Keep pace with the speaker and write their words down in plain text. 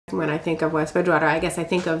When I think of West Bridgewater, I guess I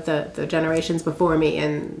think of the generations before me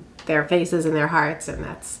and their faces and their hearts, and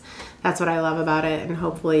that's what I love about it, and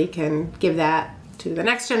hopefully can give that to the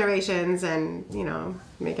next generations and, you know,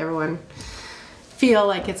 make everyone feel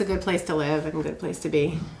like it's a good place to live and a good place to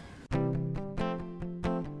be.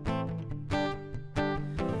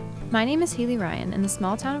 My name is Hailey Ryan, and the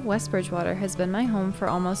small town of West Bridgewater has been my home for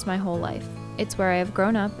almost my whole life. It's where I have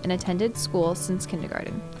grown up and attended school since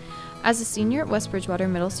kindergarten. As a senior at West Bridgewater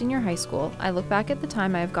Middle Senior High School, I look back at the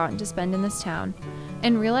time I have gotten to spend in this town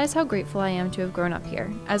and realize how grateful I am to have grown up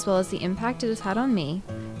here, as well as the impact it has had on me,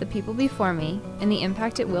 the people before me, and the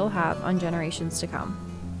impact it will have on generations to come.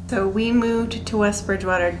 So we moved to West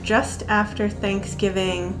Bridgewater just after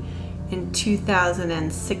Thanksgiving in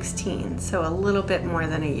 2016, so a little bit more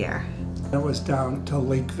than a year. I was down to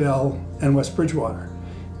Lakeville and West Bridgewater,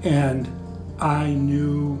 and I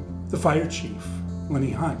knew the fire chief, Lenny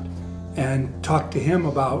Hunt, and talked to him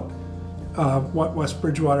about what West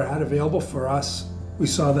Bridgewater had available for us. We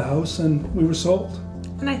saw the house and we were sold.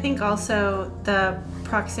 And I think also the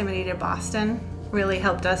proximity to Boston really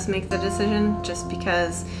helped us make the decision, just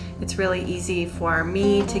because it's really easy for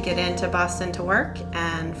me to get into Boston to work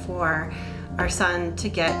and for our son to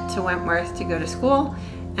get to Wentworth to go to school.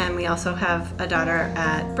 And we also have a daughter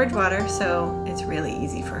at Bridgewater, so it's really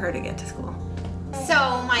easy for her to get to school. So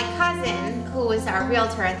my cousin, who was our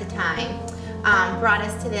realtor at the time, brought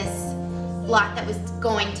us to this lot that was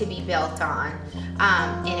going to be built on.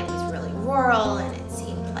 And it was really rural, and it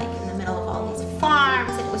seemed like in the middle of all these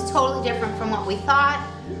farms, and it was totally different from what we thought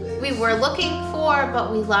we were looking for,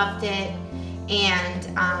 but we loved it, and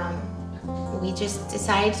we just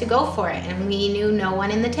decided to go for it, and we knew no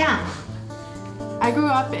one in the town. I grew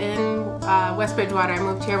up in West Bridgewater. I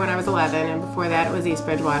moved here when I was 11, and before that it was East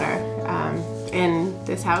Bridgewater. In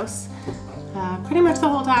this house pretty much the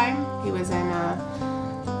whole time. He was in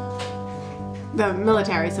the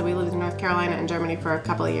military, so we lived in North Carolina and Germany for a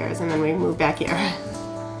couple of years, and then we moved back here.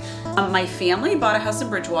 My family bought a house in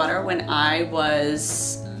Bridgewater when I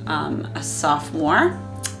was a sophomore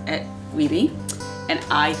at WB, and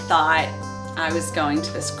I thought I was going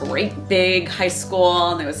to this great big high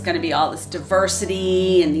school, and there was going to be all this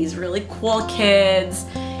diversity and these really cool kids.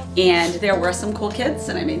 And there were some cool kids,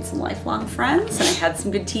 and I made some lifelong friends, and I had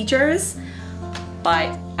some good teachers.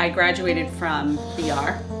 But I graduated from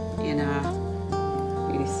BR in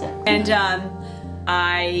 '86. And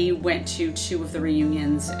I went to 2 of the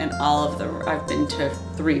reunions, and I've been to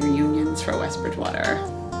 3 reunions for West Bridgewater.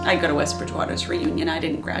 I go to West Bridgewater's reunion. I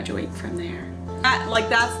didn't graduate from there.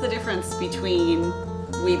 That's the difference between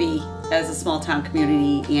WB as a small town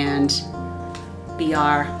community and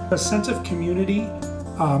BR. A sense of community.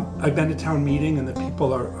 I've been to town meeting, and the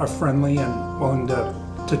people are friendly and willing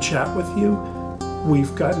to chat with you.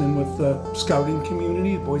 We've gotten in with the scouting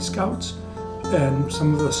community, Boy Scouts, and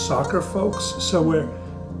some of the soccer folks. So we're,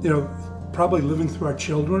 probably living through our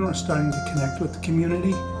children, we're starting to connect with the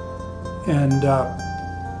community, and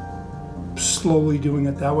slowly doing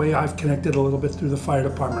it that way. I've connected a little bit through the fire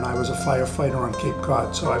department. I was a firefighter on Cape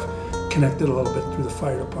Cod, so I've connected a little bit through the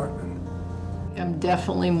fire department. I'm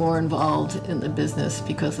definitely more involved in the business in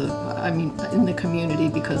the community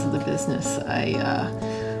because of the business. I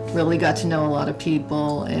really got to know a lot of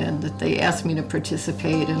people, and they asked me to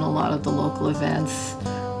participate in a lot of the local events,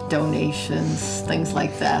 donations, things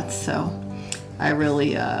like that. So I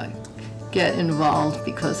really get involved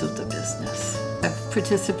because of the business. I've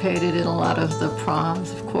participated in a lot of the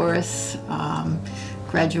proms, of course,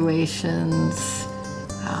 graduations,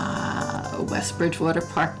 West Bridgewater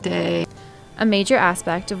Park Day. A major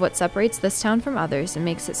aspect of what separates this town from others and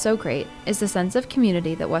makes it so great is the sense of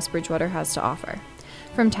community that West Bridgewater has to offer.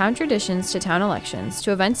 From town traditions to town elections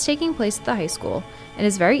to events taking place at the high school, it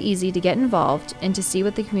is very easy to get involved and to see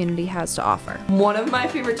what the community has to offer. One of my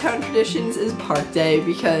favorite town traditions is Park Day,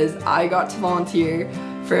 because I got to volunteer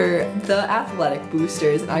for the athletic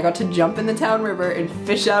boosters, and I got to jump in the town river and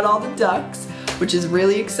fish out all the ducks, which is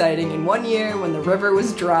really exciting. And one year when the river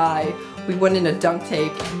was dry, we went in a dunk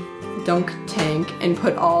tank and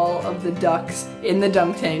put all of the ducks in the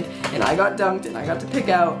dunk tank, and I got dunked, and I got to pick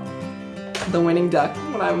out the winning duck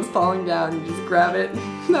when I was falling down and just grab it.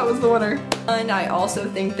 That was the winner. And I also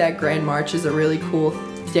think that Grand March is a really cool,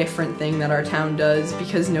 different thing that our town does,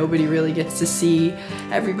 because nobody really gets to see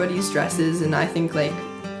everybody's dresses, and I think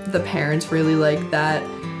the parents really like that.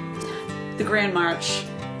 The Grand March,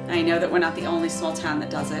 I know that we're not the only small town that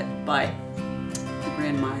does it, but the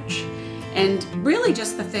Grand March. And really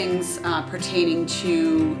just the things pertaining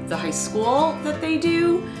to the high school that they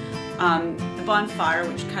do. The bonfire,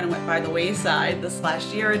 which kind of went by the wayside this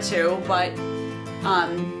last year or two, but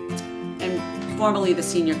and formerly the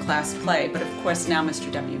senior class play, but of course now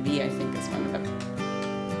Mr. WB I think is one of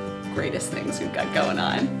the greatest things we've got going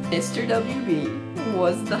on. Mr. WB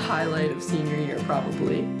was the highlight of senior year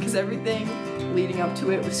probably, because everything leading up to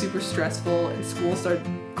it was super stressful and school started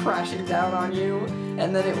crashing down on you,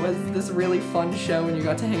 and then it was this really fun show and you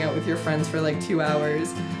got to hang out with your friends for like 2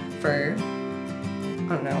 hours for,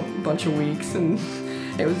 I don't know, a bunch of weeks, and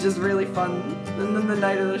it was just really fun. And then the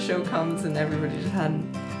night of the show comes and everybody just had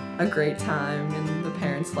a great time and the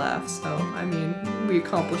parents laughed, so I mean, we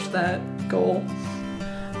accomplished that goal.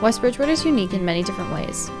 West Bridgewater is unique in many different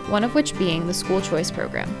ways, one of which being the school choice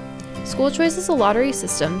program. School choice is a lottery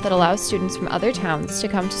system that allows students from other towns to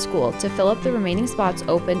come to school to fill up the remaining spots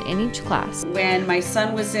open in each class. When my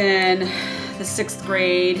son was in the 6th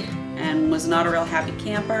grade and was not a real happy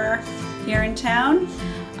camper here in town,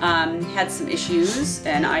 had some issues,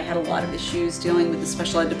 and I had a lot of issues dealing with the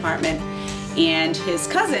special ed department, and his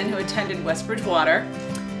cousin who attended West Bridgewater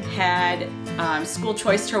had school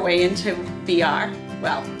choiced her way into BR,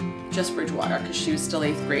 well, just Bridgewater because she was still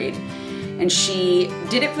 8th grade. And she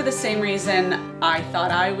did it for the same reason I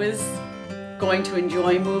thought I was going to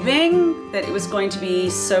enjoy moving, that it was going to be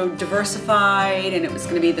so diversified and it was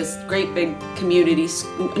going to be this great big community,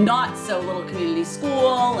 not so little community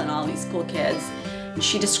school and all these cool kids. And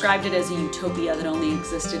she described it as a utopia that only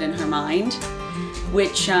existed in her mind,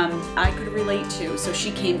 which I could relate to. So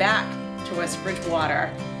she came back to West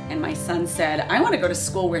Bridgewater and my son said, I want to go to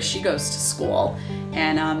school where she goes to school.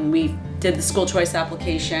 And we did the school choice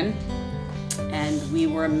application, and we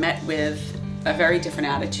were met with a very different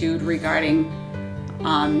attitude regarding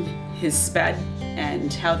his SPED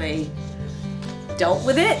and how they dealt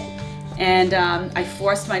with it. And I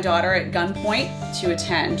forced my daughter at gunpoint to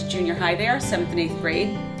attend junior high there, 7th and 8th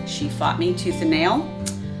grade. She fought me tooth and nail.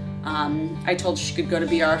 I told her she could go to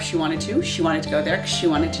BR if she wanted to. She wanted to go there because she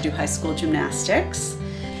wanted to do high school gymnastics.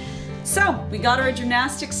 So we got her a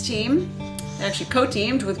gymnastics team, actually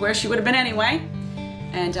co-teamed with where she would have been anyway.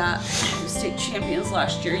 And we were state champions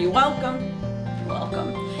last year. You're welcome. You're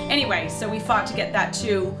welcome. Anyway, so we fought to get that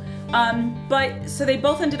too. So they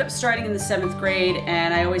both ended up starting in the 7th grade,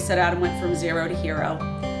 and I always said Adam went from 0 to hero.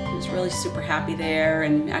 He was really super happy there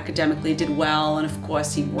and academically did well, and of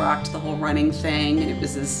course he rocked the whole running thing, and it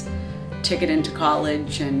was his ticket into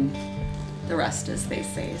college, and the rest, as they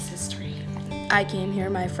say, is history. I came here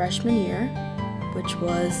my freshman year, which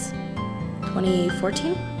was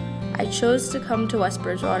 2014. I chose to come to West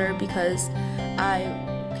Bridgewater because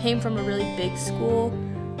I came from a really big school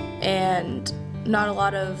and not a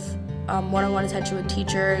lot of one-on-one attention with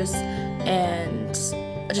teachers, and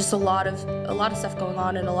just a lot of stuff going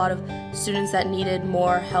on, and a lot of students that needed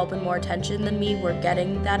more help and more attention than me were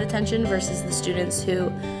getting that attention versus the students who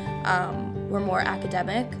were more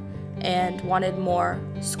academic and wanted more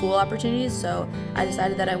school opportunities. So I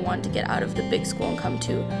decided that I wanted to get out of the big school and come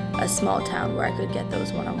to a small town where I could get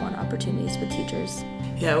those one-on-one opportunities with teachers.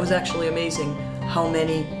 Yeah, it was actually amazing how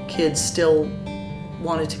many kids still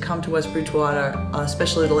wanted to come to West Bridgewater,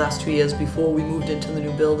 especially the last 2 years before we moved into the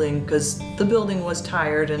new building, because the building was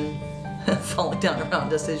tired and falling down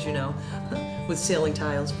around us, as you know, with ceiling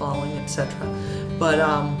tiles falling, etc. But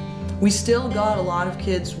we still got a lot of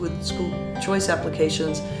kids with school choice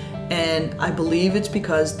applications, and I believe it's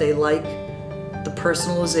because they like the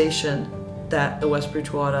personalization that the West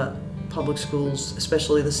Bridgewater public schools,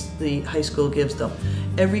 especially the high school, gives them.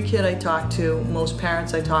 Every kid I talk to, most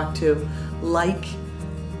parents I talk to, like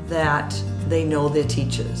that they know their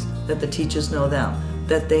teachers, that the teachers know them,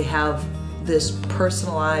 that they have this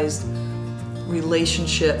personalized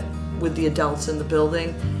relationship with the adults in the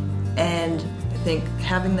building. And I think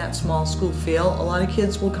having that small school feel, a lot of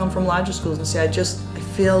kids will come from larger schools and say, I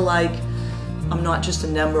feel like I'm not just a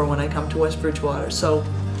number when I come to West Bridgewater. So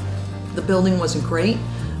the building wasn't great,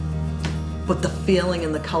 but the feeling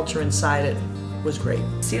and the culture inside it was great.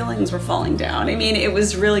 Ceilings were falling down. I mean, it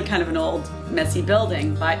was really kind of an old, messy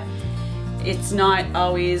building, but it's not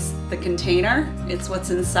always the container, it's what's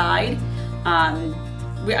inside.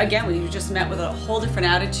 We just met with a whole different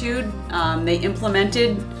attitude. They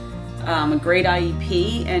implemented a great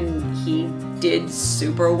IEP, and he did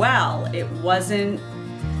super well. It wasn't,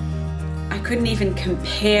 I couldn't even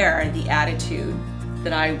compare the attitude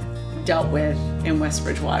that I dealt with in West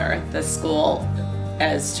Bridgewater at the school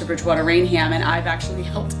as to Bridgewater Rainham, and I've actually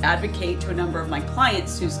helped advocate to a number of my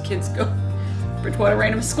clients whose kids go to Bridgewater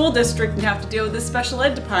Rainham School District and have to deal with the special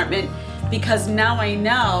ed department, because now I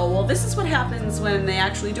know, well, this is what happens when they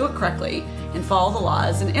actually do it correctly and follow the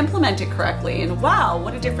laws and implement it correctly, and wow,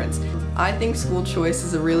 what a difference. I think school choice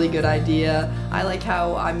is a really good idea. I like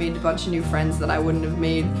how I made a bunch of new friends that I wouldn't have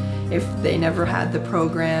made if they never had the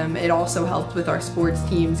program. It also helped with our sports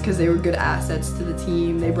teams because they were good assets to the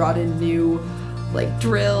team. They brought in new like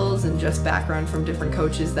drills and just background from different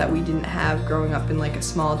coaches that we didn't have growing up in like a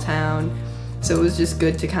small town. So it was just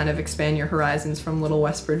good to kind of expand your horizons from little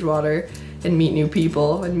West Bridgewater and meet new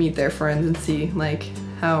people and meet their friends and see like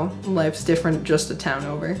how life's different just a town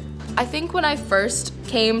over. I think when I first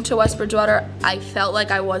came to West Bridgewater, I felt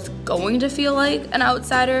like I was going to feel like an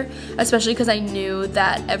outsider, especially because I knew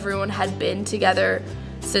that everyone had been together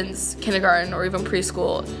since kindergarten or even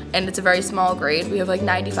preschool, and it's a very small grade. We have like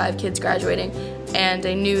 95 kids graduating, and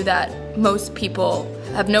I knew that most people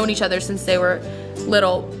have known each other since they were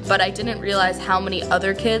little, but I didn't realize how many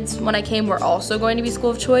other kids when I came were also going to be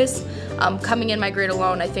school of choice. Coming in my grade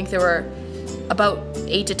alone, I think there were about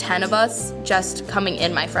 8 to 10 of us just coming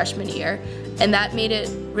in my freshman year, and that made it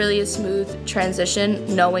really a smooth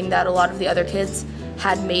transition, knowing that a lot of the other kids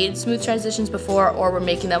had made smooth transitions before or were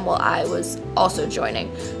making them while I was also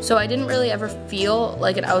joining. So I didn't really ever feel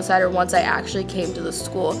like an outsider once I actually came to the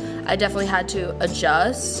school. I definitely had to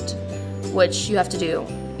adjust, which you have to do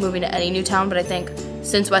moving to any new town, but I think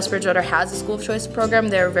since West Bridgewater has a school of choice program,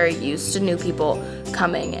 they're very used to new people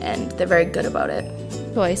coming and they're very good about it.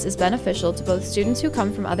 Choice is beneficial to both students who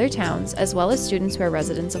come from other towns as well as students who are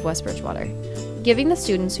residents of West Bridgewater, giving the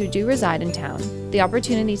students who do reside in town the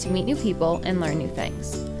opportunity to meet new people and learn new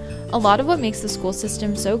things. A lot of what makes the school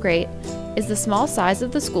system so great is the small size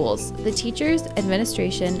of the schools, the teachers,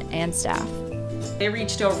 administration, and staff. They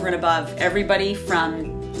reached over and above everybody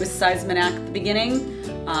from with Seismanak at the beginning,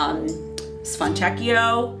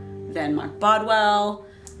 Sfontecchio, then Mark Bodwell.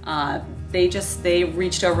 They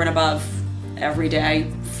reached over and above every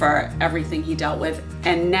day for everything he dealt with.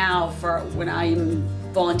 And now for when I'm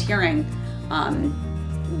volunteering,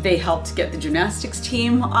 they helped get the gymnastics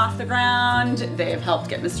team off the ground. They have helped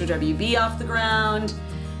get Mr. WB off the ground.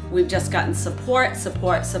 We've just gotten support.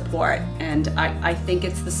 And I think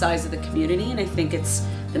it's the size of the community, and I think it's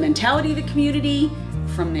the mentality of the community,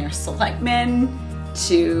 from their selectmen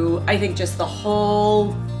to, I think, just the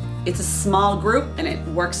whole, it's a small group and it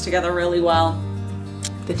works together really well.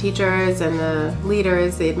 The teachers and the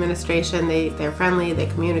leaders, the administration, they're friendly, they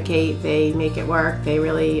communicate, they make it work. They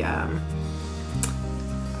really, I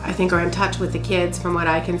think, are in touch with the kids from what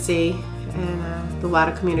I can see, and a lot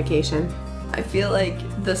of communication. I feel like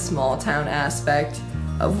the small town aspect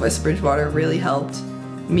of West Bridgewater really helped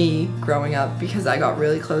me growing up because I got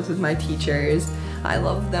really close with my teachers. I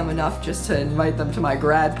loved them enough just to invite them to my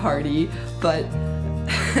grad party, but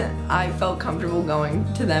I felt comfortable going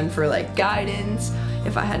to them for like guidance,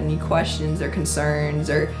 if I had any questions or concerns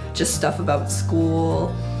or just stuff about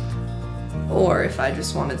school, or if I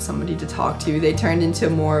just wanted somebody to talk to. They turned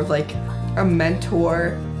into more of like a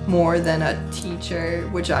mentor more than a teacher,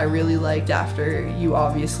 which I really liked after you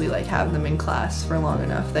obviously like have them in class for long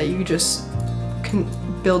enough that you just can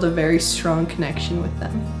build a very strong connection with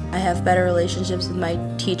them. I have better relationships with my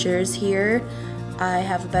teachers here. I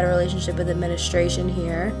have a better relationship with administration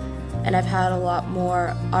here, and I've had a lot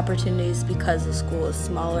more opportunities because the school is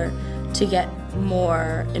smaller to get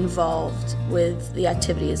more involved with the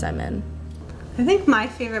activities I'm in. I think my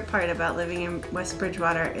favorite part about living in West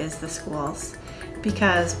Bridgewater is the schools,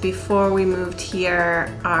 because before we moved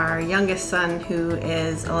here, our youngest son, who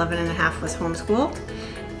is 11 and a half, was homeschooled,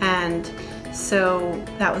 and so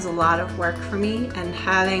that was a lot of work for me, and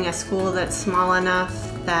having a school that's small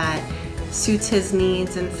enough that suits his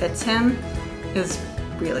needs and fits him is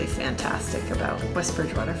really fantastic about West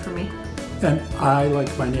Bridgewater for me. And I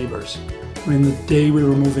like my neighbors. I mean, the day we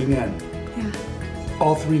were moving in,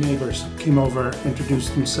 all 3 neighbors came over,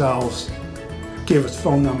 introduced themselves, gave us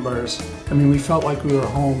phone numbers. I mean, we felt like we were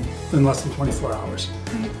home in less than 24 hours.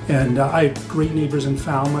 Right. And I have great neighbors in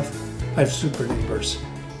Falmouth. I have super neighbors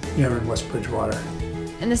here in West Bridgewater.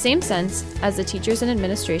 In the same sense as the teachers and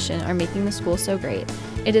administration are making the school so great,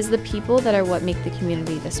 it is the people that are what make the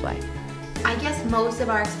community this way. I guess most of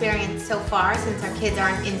our experience so far, since our kids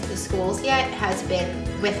aren't into the schools yet, has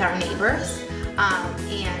been with our neighbors.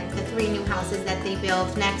 And the 3 new houses that they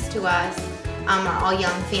built next to us are all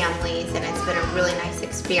young families, and it's been a really nice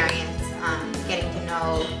experience getting to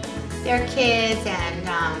know their kids and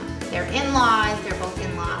their in-laws. They're both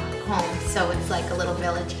in-law homes, so it's like a little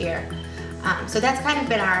village here. So that's kind of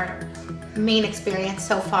been our main experience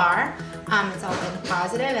so far. It's all been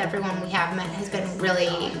positive. Everyone we have met has been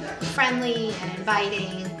really friendly and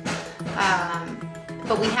inviting,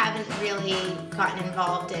 but we haven't really gotten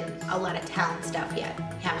involved in a lot of town stuff yet.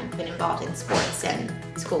 We haven't been involved in sports and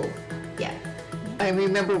school yet. I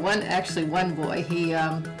remember one boy,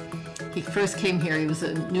 he first came here, he was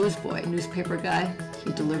a newspaper guy.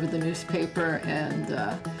 He delivered the newspaper, and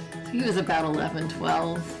he was about 11,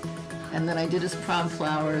 12. And then I did his prom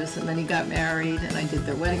flowers, and then he got married, and I did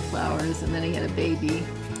their wedding flowers, and then he had a baby,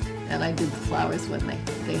 and I did the flowers when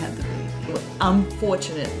they had the baby. I'm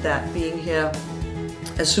fortunate that being here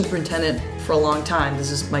as superintendent for a long time,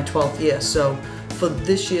 this is my 12th year, so for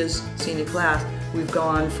this year's senior class, we've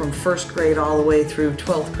gone from first grade all the way through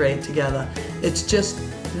 12th grade together. It's just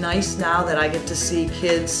nice now that I get to see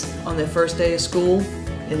kids on their first day of school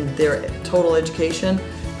in their total education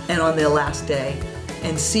and on their last day,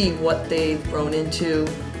 and see what they've grown into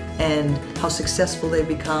and how successful they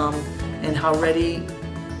become and how ready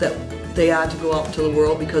that they are to go out into the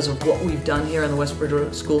world because of what we've done here in the West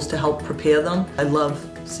Bridgewater schools to help prepare them. I love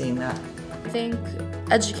seeing that. I think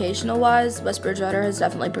educational-wise, West Bridgewater has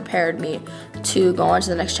definitely prepared me to go on to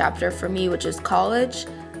the next chapter for me, which is college.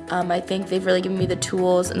 I think they've really given me the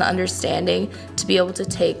tools and the understanding to be able to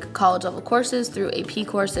take college-level courses through AP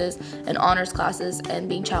courses and honors classes and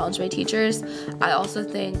being challenged by teachers. I also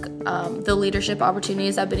think the leadership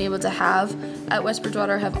opportunities I've been able to have at West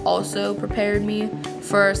Bridgewater have also prepared me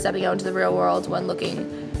for stepping out into the real world when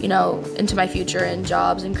looking, you know, into my future and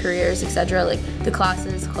jobs and careers, etc. Like the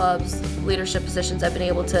classes, clubs, leadership positions I've been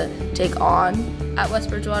able to take on at West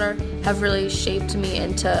Bridgewater have really shaped me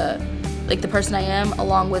into like the person I am,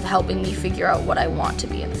 along with helping me figure out what I want to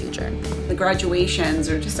be in the future. The graduations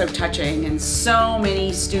are just so touching, and so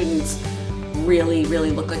many students really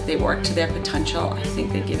look like they work to their potential. I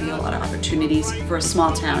think they give you a lot of opportunities. For a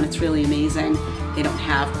small town, it's really amazing. They don't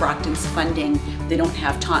have Brockton's funding, they don't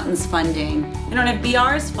have Taunton's funding, they don't have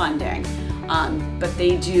BR's funding, but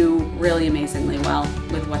they do really amazingly well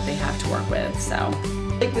with what they have to work with. So,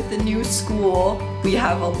 like with the new school, we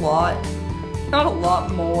have not a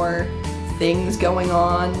lot more things going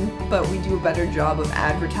on, but we do a better job of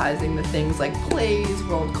advertising the things like plays,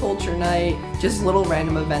 World Culture Night, just little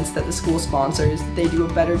random events that the school sponsors. They do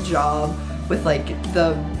a better job with like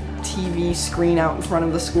the TV screen out in front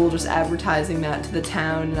of the school, just advertising that to the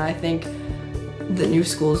town. And I think the new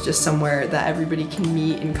school is just somewhere that everybody can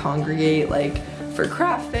meet and congregate, like for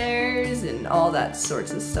craft fairs and all that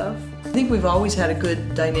sorts of stuff. I think we've always had a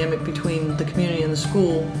good dynamic between the community and the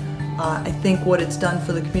school. I think what it's done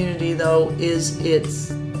for the community, though, is it's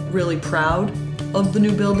really proud of the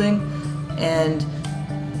new building, and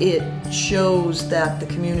it shows that the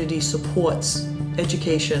community supports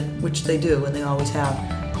education, which they do, and they always have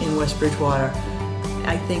in West Bridgewater.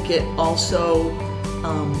 I think it also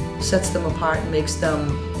sets them apart and makes them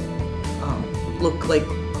look like,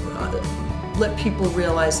 let people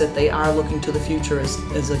realize that they are looking to the future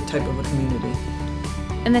as a type of a community.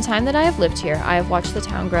 In the time that I have lived here, I have watched the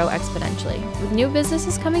town grow exponentially, with new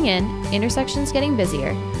businesses coming in, intersections getting busier,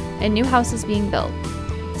 and new houses being built.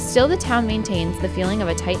 Still, the town maintains the feeling of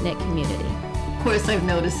a tight-knit community. Of course, I've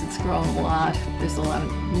noticed it's grown a lot. There's a lot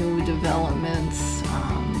of new developments.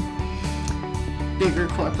 Bigger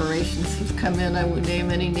corporations have come in. I won't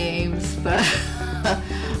name any names, but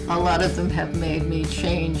a lot of them have made me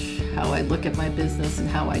change how I look at my business and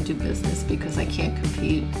how I do business, because I can't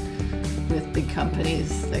compete with big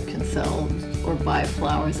companies that can sell or buy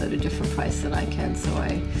flowers at a different price than I can. So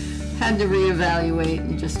I had to reevaluate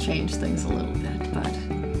and just change things a little bit.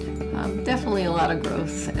 But definitely a lot of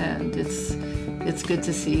growth, and it's good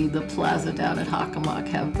to see the plaza down at Hockomock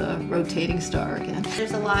have the rotating star again.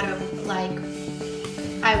 There's a lot of, like,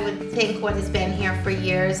 I would think what has been here for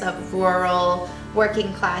years of rural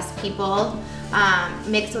working class people,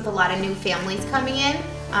 mixed with a lot of new families coming in,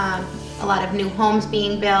 a lot of new homes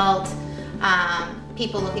being built,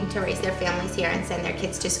 people looking to raise their families here and send their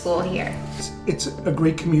kids to school here. It's a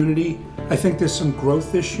great community. I think there's some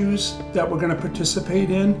growth issues that we're going to participate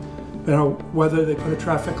in. You know, whether they put a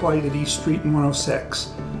traffic light at East Street and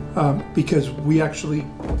 106, because we actually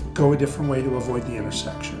go a different way to avoid the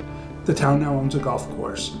intersection. The town now owns a golf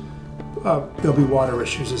course. There'll be water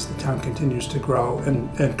issues as the town continues to grow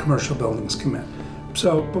and commercial buildings come in.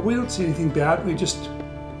 So, but we don't see anything bad. We just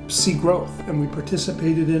see growth, and we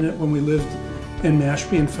participated in it when we lived in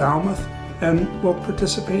Mashpee and Falmouth, and we'll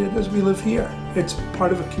participate it as we live here. It's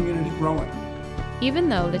part of a community growing. Even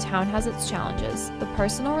though the town has its challenges, the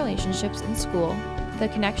personal relationships in school, the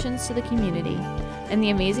connections to the community, and the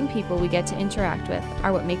amazing people we get to interact with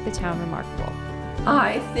are what make the town remarkable.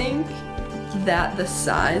 I think that the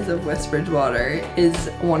size of West Bridgewater is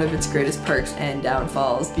one of its greatest perks and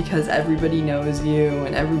downfalls, because everybody knows you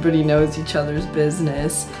and everybody knows each other's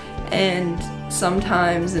business, and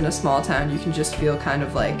sometimes in a small town you can just feel kind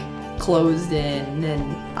of like closed in.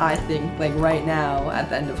 And I think, like, right now at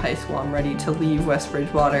the end of high school, I'm ready to leave West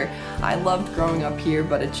Bridgewater. I loved growing up here,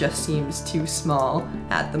 but it just seems too small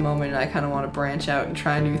at the moment, and I kind of want to branch out and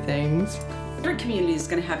try new things. Every community is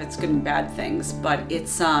going to have its good and bad things, but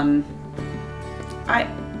it's on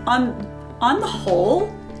the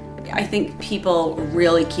whole, I think people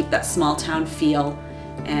really keep that small town feel,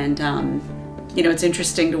 and you know, it's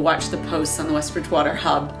interesting to watch the posts on the West Bridgewater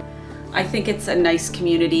Hub. I think it's a nice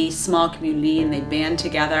community, small community, and they band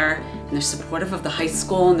together, and they're supportive of the high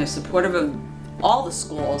school, and they're supportive of all the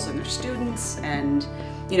schools and their students, and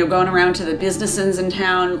you know, going around to the businesses in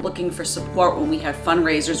town looking for support when we have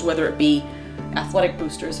fundraisers, whether it be athletic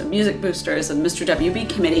boosters and music boosters and Mr. WB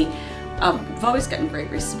committee. We've always gotten great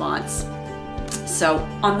response. So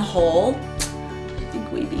on the whole, I think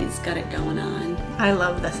Weeby's got it going on. I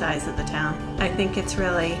love the size of the town. I think it's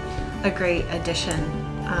really a great addition,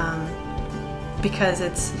 because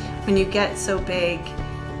it's, when you get so big,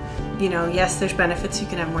 you know, yes, there's benefits, you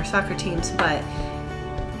can have more soccer teams, but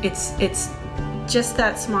it's just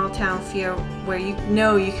that small town feel where you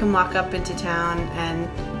know you can walk up into town and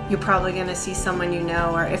you're probably going to see someone you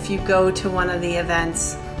know, or if you go to one of the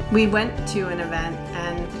events. We went to an event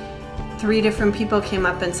and 3 different people came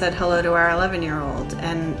up and said hello to our 11-year-old,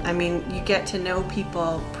 and I mean, you get to know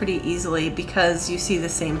people pretty easily because you see the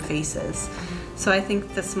same faces. So I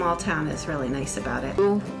think the small town is really nice about it.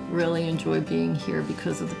 I really enjoy being here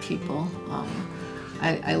because of the people.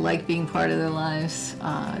 I like being part of their lives.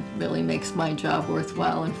 It really makes my job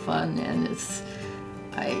worthwhile and fun, and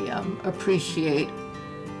I appreciate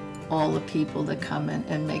all the people that come in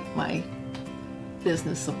and make my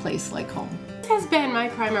business a place like home. This has been my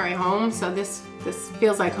primary home, so this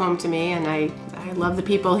feels like home to me, and I love the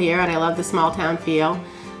people here, and I love the small town feel.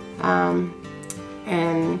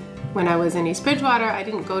 And when I was in East Bridgewater, I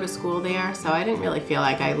didn't go to school there, so I didn't really feel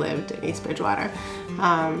like I lived in East Bridgewater.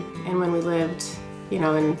 And when we lived, you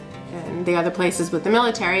know, in the other places with the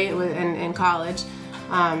military and college,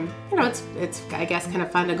 you know, it's I guess kind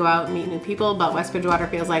of fun to go out and meet new people, but West Bridgewater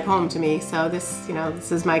feels like home to me. So this, you know,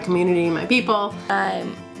 this is my community, my people.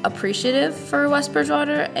 I'm appreciative for West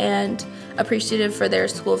Bridgewater and appreciative for their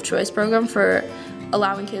school of choice program for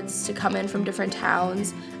allowing kids to come in from different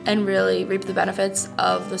towns and really reap the benefits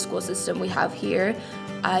of the school system we have here.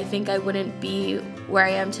 I think I wouldn't be where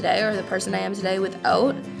I am today or the person I am today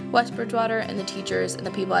without West Bridgewater and the teachers and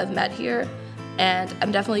the people I've met here. And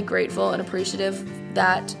I'm definitely grateful and appreciative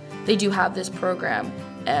that they do have this program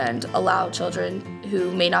and allow children who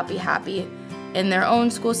may not be happy in their own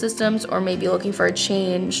school systems or maybe looking for a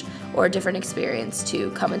change or a different experience to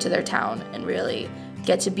come into their town and really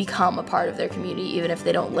get to become a part of their community even if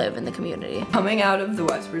they don't live in the community. Coming out of the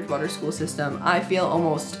West Bridgewater school system, I feel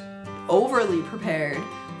almost overly prepared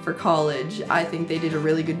for college. I think they did a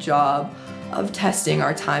really good job of testing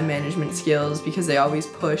our time management skills because they always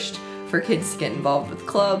pushed for kids to get involved with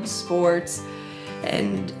clubs, sports,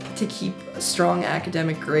 and to keep strong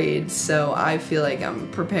academic grades. So I feel like I'm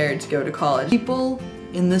prepared to go to college. People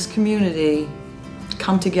in this community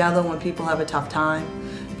come together when people have a tough time.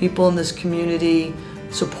 People in this community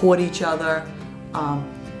support each other.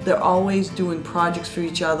 They're always doing projects for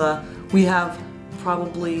each other. We have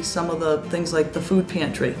probably some of the things like the food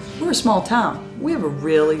pantry. We're a small town. We have a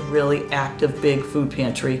really, really active, big food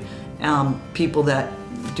pantry. People that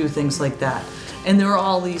do things like that. And there are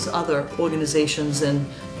all these other organizations and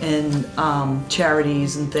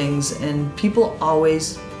charities and things, and people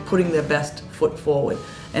always putting their best foot forward.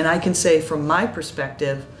 And I can say from my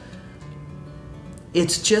perspective,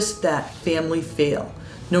 it's just that family feel.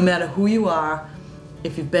 No matter who you are,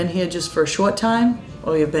 if you've been here just for a short time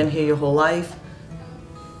or you've been here your whole life,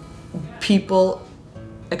 people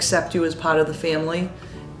accept you as part of the family.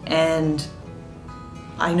 And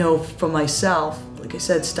I know for myself, like I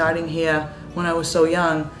said, starting here when I was so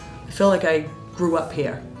young, I feel like I grew up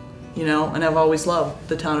here, you know, and I've always loved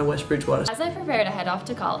the town of West Bridgewater. As I prepare to head off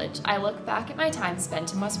to college, I look back at my time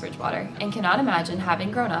spent in West Bridgewater and cannot imagine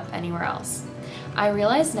having grown up anywhere else. I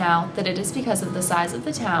realize now that it is because of the size of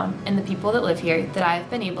the town and the people that live here that I have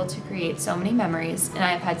been able to create so many memories and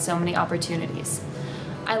I have had so many opportunities.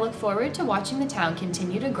 I look forward to watching the town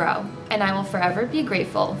continue to grow, and I will forever be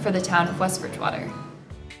grateful for the town of West Bridgewater.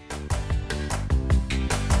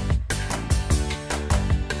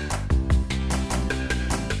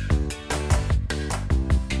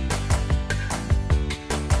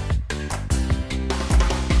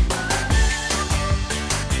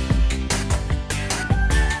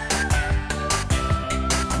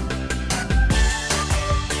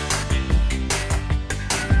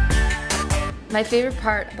 My favorite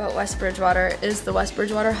part about West Bridgewater is the West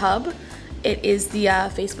Bridgewater Hub. It is the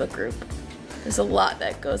Facebook group. There's a lot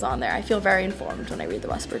that goes on there. I feel very informed when I read the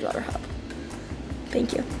West Bridgewater Hub.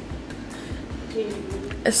 Thank you.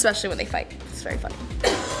 Especially when they fight. It's very funny.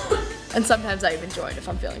 And sometimes I even join if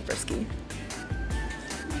I'm feeling frisky.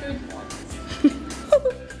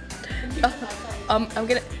 I'm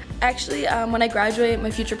gonna actually when I graduate,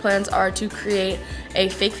 my future plans are to create a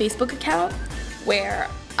fake Facebook account where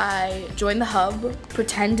I join the hub,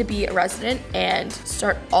 pretend to be a resident, and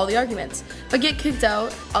start all the arguments. If I get kicked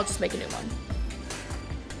out, I'll just make a new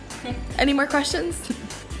one. Any more questions?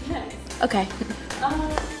 Yes. Okay.